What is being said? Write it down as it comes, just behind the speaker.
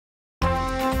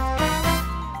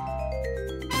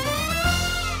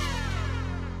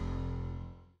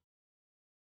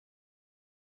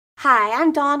Hi,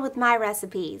 I'm Dawn with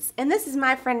MyRecipes, and this is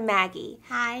my friend Maggie.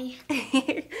 Hi.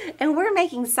 And we're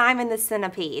making Simon the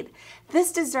Centipede.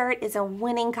 This dessert is a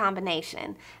winning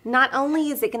combination. Not only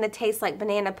is it going to taste like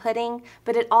banana pudding,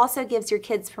 but it also gives your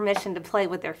kids permission to play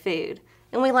with their food.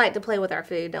 And we like to play with our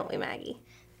food, don't we, Maggie?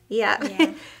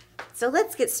 Yeah. So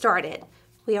let's get started.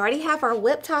 We already have our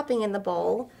whipped topping in the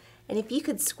bowl, and if you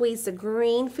could squeeze the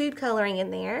green food coloring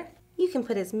in there, you can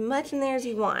put as much in there as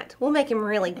you want. We'll make him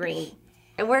really green.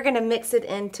 And we're going to mix it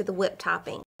into the whipped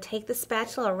topping. Take the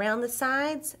spatula around the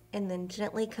sides and then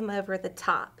gently come over the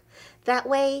top. That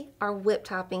way our whipped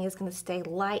topping is going to stay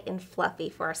light and fluffy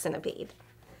for our centipede.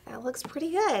 That looks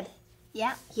pretty good.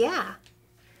 Yeah. Yeah.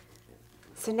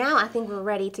 So now I think we're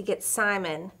ready to get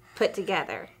Simon put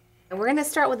together. And we're going to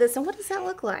start with this. And what does that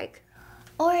look like?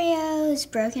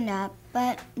 Oreos broken up,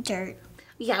 but dirt.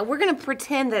 Yeah, we're going to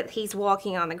pretend that he's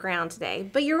walking on the ground today.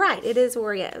 But you're right, it is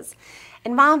Oreos.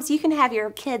 And moms, you can have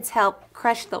your kids help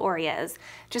crush the Oreos.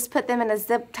 Just put them in a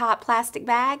zip-top plastic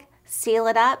bag, seal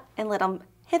it up, and let them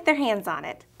hit their hands on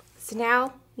it. So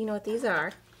now, you know what these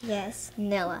are. Yes,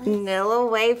 Nilla. Nilla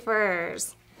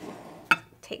wafers.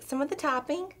 Take some of the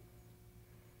topping,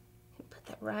 and put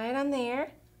that right on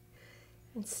there,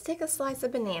 and stick a slice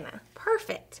of banana.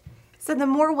 Perfect. So the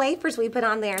more wafers we put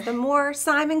on there, the more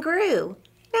Simon grew.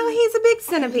 Now he's a big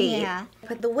centipede. Yeah.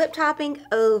 Put the whipped topping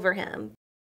over him.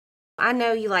 I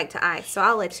know you like to ice, so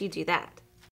I'll let you do that.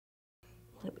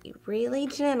 You'll be really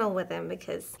gentle with him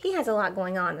because he has a lot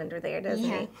going on under there,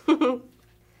 doesn't he?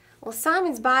 Well,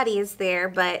 Simon's body is there,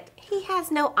 but he has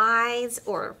no eyes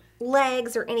or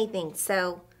legs or anything,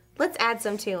 so let's add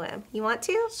some to him. You want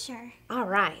to? Sure. All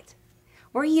right.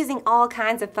 We're using all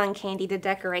kinds of fun candy to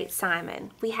decorate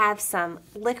Simon. We have some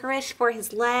licorice for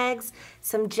his legs,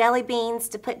 some jelly beans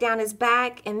to put down his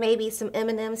back, and maybe some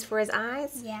M&Ms for his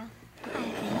eyes. Yeah, I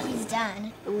think he's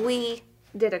done. We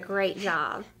did a great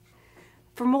job.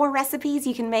 For more recipes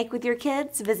you can make with your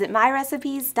kids, visit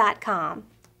myrecipes.com.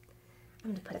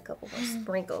 I'm going to put a couple more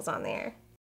sprinkles on there.